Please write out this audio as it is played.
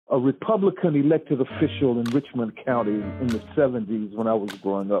a Republican elected official in Richmond County in the 70s when I was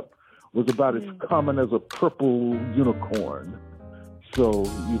growing up was about as common as a purple unicorn. So,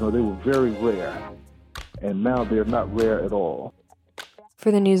 they were very rare. And now they're not rare at all. For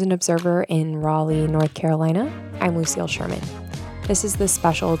the News and Observer in Raleigh, North Carolina, I'm Lucille Sherman. This is the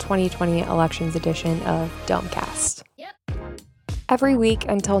special 2020 elections edition of Domecast. Every week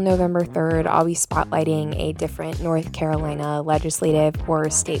until November 3rd, I'll be spotlighting a different North Carolina legislative or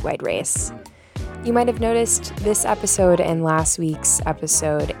statewide race. You might have noticed this episode and last week's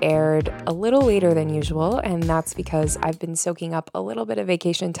episode aired a little later than usual, and that's because I've been soaking up a little bit of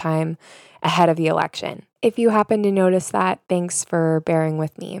vacation time ahead of the election. If you happen to notice that, thanks for bearing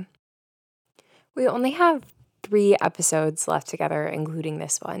with me. We only have 3 episodes left together, including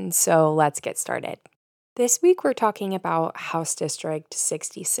this one, so let's get started. This week we're talking about House District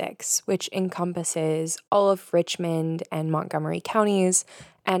 66, which encompasses all of Richmond and Montgomery counties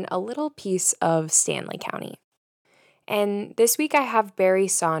and a little piece of Stanley County. And this week I have Barry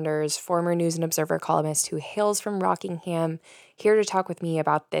Saunders, former News and Observer columnist who hails from Rockingham, here to talk with me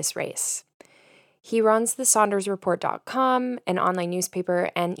about this race. He runs the SaundersReport.com, an online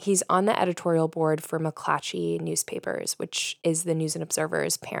newspaper, and he's on the editorial board for McClatchy Newspapers, which is the News and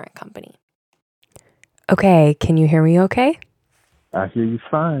Observer's parent company. Okay, can you hear me okay? I hear you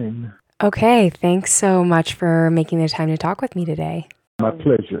fine. Okay, thanks so much for making the time to talk with me today. My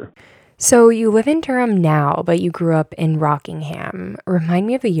pleasure. So you live in Durham now, but you grew up in Rockingham. Remind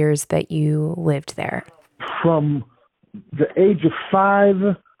me of the years that you lived there. From the age of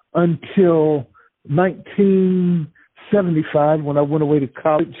 5 until 1975, when I went away to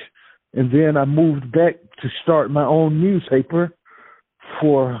college, and then I moved back to start my own newspaper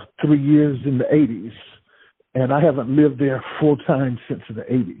for 3 years in the 80s. And I haven't lived there full time since the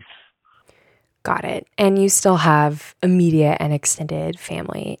 80s. Got it. And you still have immediate and extended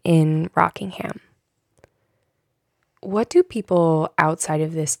family in Rockingham. What do people outside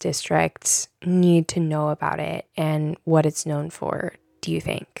of this district need to know about it and what it's known for, do you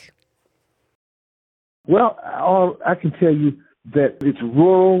think? Well, I can tell you that it's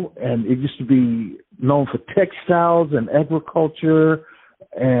rural, and it used to be known for textiles and agriculture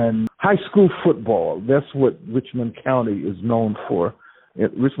and high school football. That's what Richmond County is known for.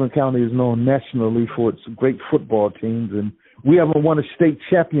 Richmond County is known nationally for its great football teams, and we haven't won a state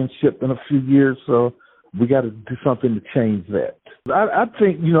championship in a few years, so we got to do something to change that. I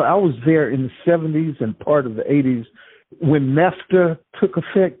think, I was there in the 70s and part of the 80s when NAFTA took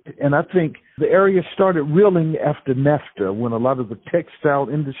effect, and I think the area started reeling after NAFTA when a lot of the textile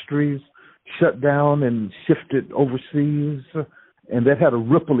industries shut down and shifted overseas, and that had a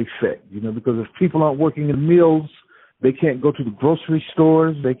ripple effect, because if people aren't working in mills, they can't go to the grocery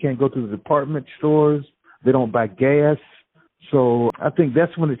stores, they can't go to the department stores, they don't buy gas. So I think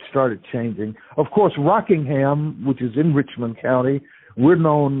that's when it started changing. Of course, Rockingham, which is in Richmond County, we're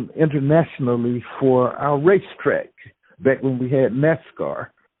known internationally for our racetrack. Back when we had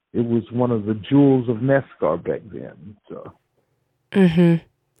NASCAR, it was one of the jewels of NASCAR back then. So.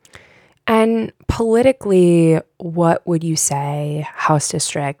 And politically, what would you say House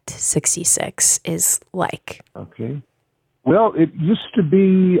District 66 is like? Okay. Well, it used to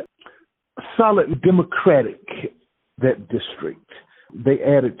be solidly Democratic, that district. They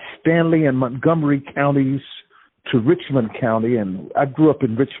added Stanley and Montgomery counties to Richmond County, and I grew up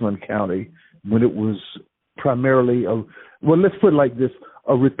in Richmond County when it was primarily let's put it like this,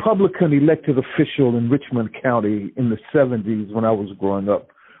 a Republican elected official in Richmond County in the 70s when I was growing up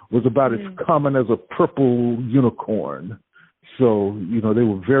was about as common as a purple unicorn. So, they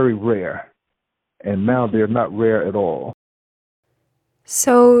were very rare, and now they're not rare at all.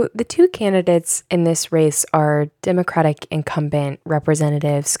 So the 2 candidates in this race are Democratic incumbent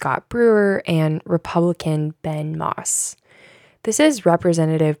Representative Scott Brewer and Republican Ben Moss. This is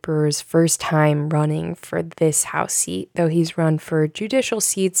Representative Brewer's first time running for this House seat, though he's run for judicial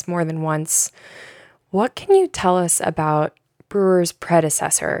seats more than once. What can you tell us about Brewer's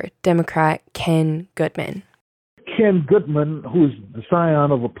predecessor, Democrat Ken Goodman? Ken Goodman, who is the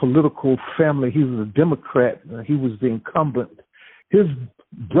scion of a political family, he was a Democrat. He was the incumbent. His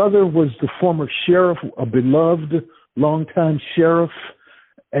brother was the former sheriff, a beloved longtime sheriff,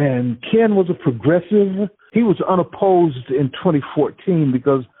 and Ken was a progressive. He was unopposed in 2014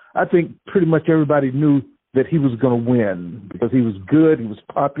 because I think pretty much everybody knew that he was going to win because he was good, he was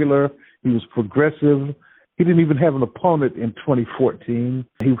popular, he was progressive. He didn't even have an opponent in 2014.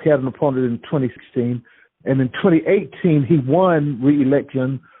 He had an opponent in 2016. And in 2018, he won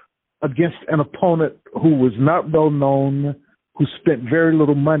re-election against an opponent who was not well known, who spent very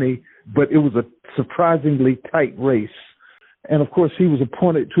little money, but it was a surprisingly tight race. And of course, he was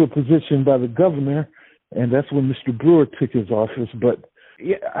appointed to a position by the governor, and that's when Mr. Brewer took his office. But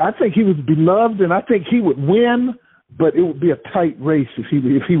yeah, I think he was beloved, and I think he would win, but it would be a tight race if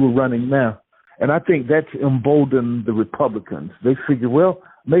he were running now. And I think that's emboldened the Republicans. They figure, well,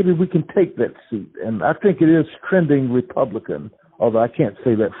 maybe we can take that seat. And I think it is trending Republican, although I can't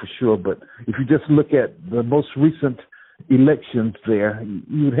say that for sure. But if you just look at the most recent elections there,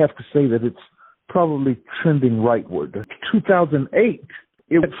 you would have to say that it's probably trending rightward. 2008,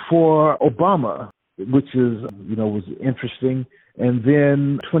 it went for Obama, which was interesting. And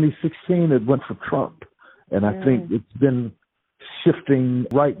then 2016, it went for Trump. And I think it's been shifting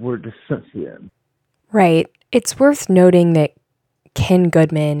rightward since then. Right. It's worth noting that Ken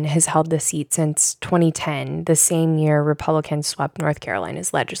Goodman has held the seat since 2010, the same year Republicans swept North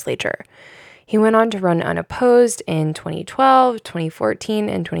Carolina's legislature. He went on to run unopposed in 2012, 2014,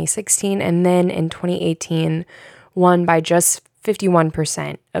 and 2016, and then in 2018 won by just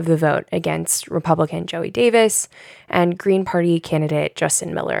 51% of the vote against Republican Joey Davis and Green Party candidate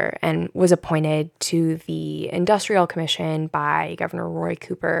Justin Miller, and was appointed to the Industrial Commission by Governor Roy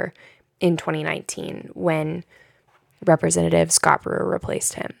Cooper in 2019 when Representative Scott Brewer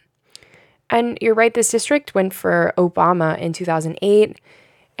replaced him. And you're right, this district went for Obama in 2008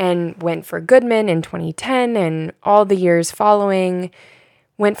 and went for Goodman in 2010, and all the years following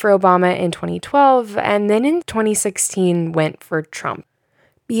went for Obama in 2012, and then in 2016 went for Trump.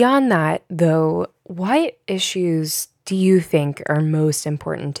 Beyond that, though, what issues do you think are most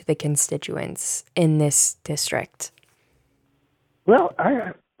important to the constituents in this district? Well,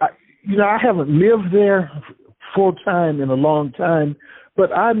 I haven't lived there full time in a long time,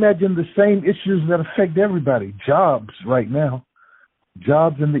 but I imagine the same issues that affect everybody. Jobs right now,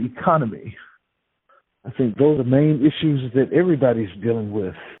 jobs in the economy. I think those are main issues that everybody's dealing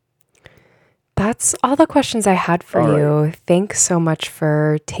with. That's all the questions I had for All you. right. Thanks so much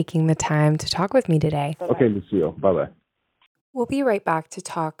for taking the time to talk with me today. Okay, Lucille. Bye-bye. We'll be right back to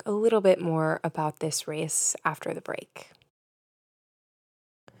talk a little bit more about this race after the break.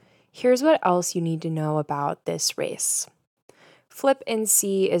 Here's what else you need to know about this race. Flip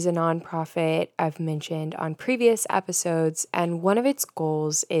NC is a nonprofit I've mentioned on previous episodes, and one of its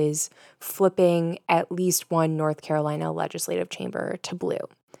goals is flipping at least one North Carolina legislative chamber to blue.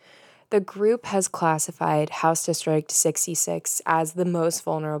 The group has classified House District 66 as the most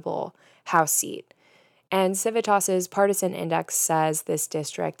vulnerable House seat, and Civitas's partisan index says this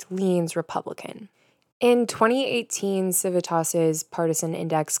district leans Republican. In 2018, Civitas's partisan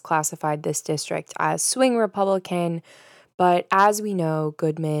index classified this district as swing Republican, but as we know,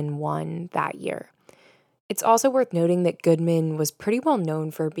 Goodman won that year. It's also worth noting that Goodman was pretty well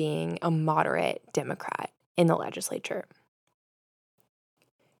known for being a moderate Democrat in the legislature.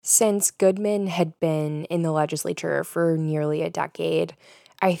 Since Goodman had been in the legislature for nearly a decade,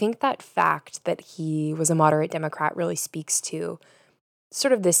 I think that fact that he was a moderate Democrat really speaks to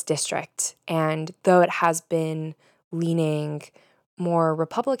sort of this district. And though it has been leaning more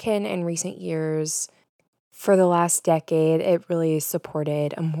Republican in recent years, for the last decade, it really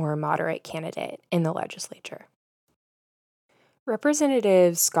supported a more moderate candidate in the legislature.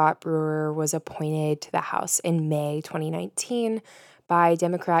 Representative Scott Brewer was appointed to the House in May 2019 by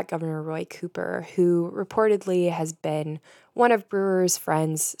Democrat Governor Roy Cooper, who reportedly has been one of Brewer's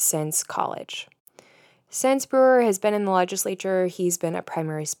friends since college. Since Brewer has been in the legislature, he's been a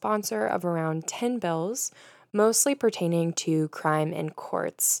primary sponsor of around 10 bills, mostly pertaining to crime in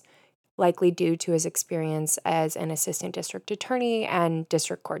courts, likely due to his experience as an assistant district attorney and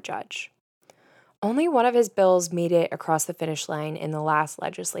district court judge. Only one of his bills made it across the finish line in the last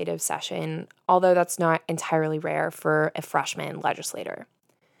legislative session, although that's not entirely rare for a freshman legislator.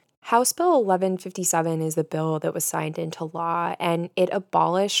 House Bill 1157 is the bill that was signed into law, and it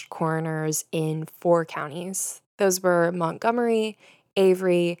abolished coroners in 4 counties. Those were Montgomery,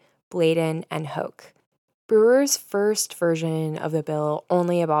 Avery, Bladen, and Hoke. Brewer's first version of the bill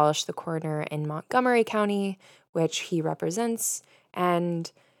only abolished the coroner in Montgomery County, which he represents,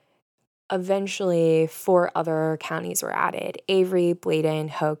 and eventually 4 other counties were added: Avery, Bladen,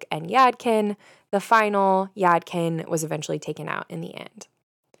 Hoke, and Yadkin. The final, Yadkin, was eventually taken out in the end.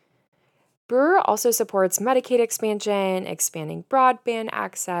 Brewer also supports Medicaid expansion, expanding broadband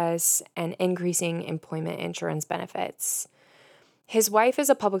access, and increasing employment insurance benefits. His wife is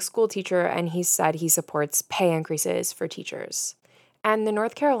a public school teacher, and he said he supports pay increases for teachers. And the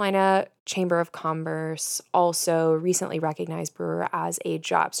North Carolina Chamber of Commerce also recently recognized Brewer as a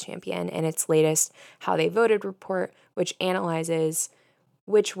jobs champion in its latest How They Voted report, which analyzes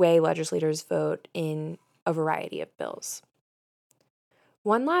which way legislators vote in a variety of bills.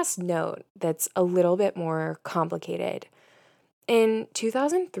 One last note that's a little bit more complicated. In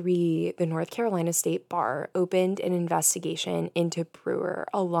 2003, the North Carolina State Bar opened an investigation into Brewer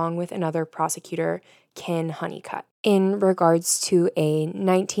along with another prosecutor, Ken Honeycutt, in regards to a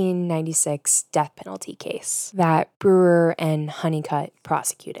 1996 death penalty case that Brewer and Honeycutt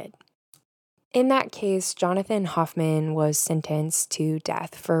prosecuted. In that case, Jonathan Hoffman was sentenced to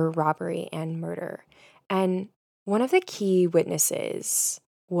death for robbery and murder, and one of the key witnesses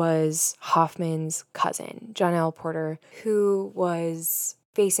was Hoffman's cousin, Jonell Porter, who was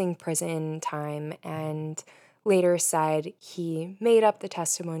facing prison time and later said he made up the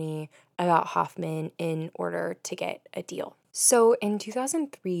testimony about Hoffman in order to get a deal. So in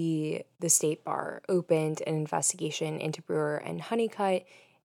 2003, the State Bar opened an investigation into Brewer and Honeycutt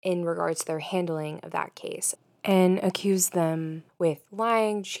in regards to their handling of that case and accused them with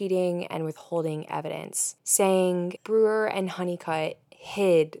lying, cheating, and withholding evidence, saying Brewer and Honeycutt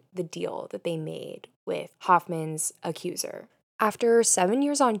hid the deal that they made with Hoffman's accuser. After 7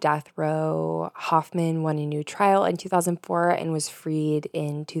 years on death row, Hoffman won a new trial in 2004 and was freed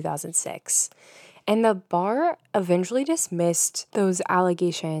in 2006. And the bar eventually dismissed those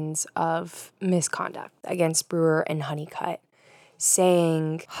allegations of misconduct against Brewer and Honeycutt,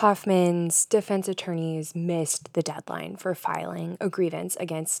 saying Hoffman's defense attorneys missed the deadline for filing a grievance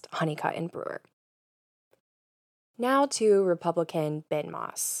against Honeycutt and Brewer. Now to Republican Ben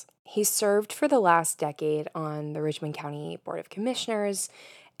Moss. He served for the last decade on the Richmond County Board of Commissioners,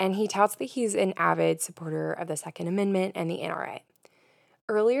 and he touts that he's an avid supporter of the Second Amendment and the NRA.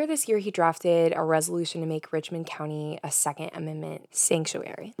 Earlier this year, he drafted a resolution to make Richmond County a Second Amendment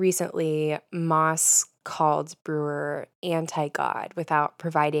sanctuary. Recently, Moss called Brewer anti-God without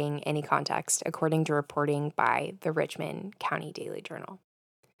providing any context, according to reporting by the Richmond County Daily Journal.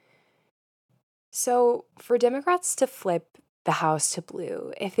 So, for Democrats to flip the House to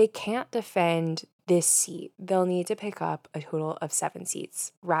blue, if they can't defend this seat, they'll need to pick up a total of 7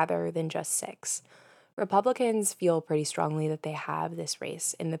 seats rather than just 6. Republicans feel pretty strongly that they have this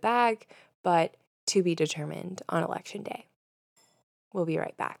race in the bag, but to be determined on Election Day. We'll be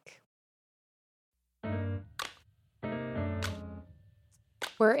right back.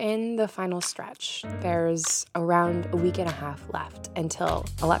 We're in the final stretch. There's around a week and a half left until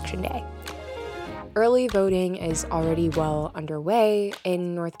Election Day. Early voting is already well underway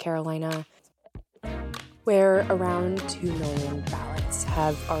in North Carolina, where around 2 million ballots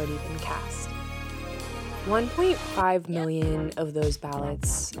have already been cast. 1.5 million of those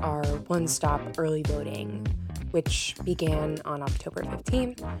ballots are one-stop early voting, which began on October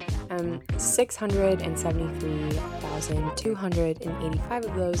 15th, and 673,285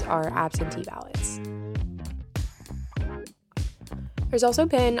 of those are absentee ballots. There's also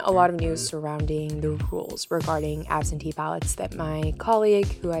been a lot of news surrounding the rules regarding absentee ballots that my colleague,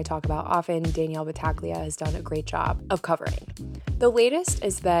 who I talk about often, Danielle Battaglia, has done a great job of covering. The latest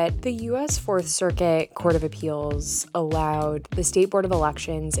is that the U.S. Fourth Circuit Court of Appeals allowed the State Board of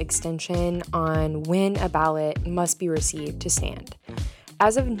Elections extension on when a ballot must be received to stand.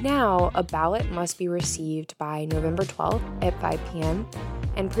 As of now, a ballot must be received by November 12th at 5 p.m.,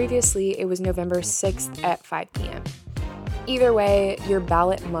 and previously it was November 6th at 5 p.m. Either way, your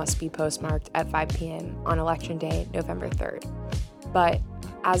ballot must be postmarked at 5 p.m. on Election Day, November 3rd. But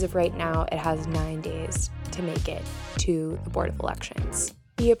as of right now, it has 9 days to make it to the Board of Elections.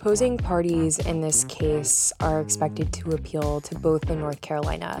 The opposing parties in this case are expected to appeal to both the North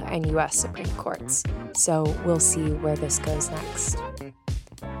Carolina and U.S. Supreme Courts, so we'll see where this goes next.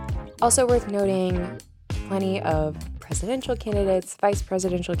 Also worth noting, plenty of presidential candidates, vice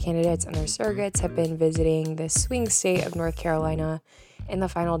presidential candidates, and their surrogates have been visiting the swing state of North Carolina in the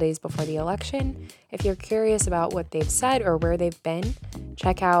final days before the election. If you're curious about what they've said or where they've been,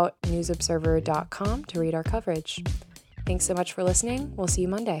 check out newsobserver.com to read our coverage. Thanks so much for listening. We'll see you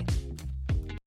Monday.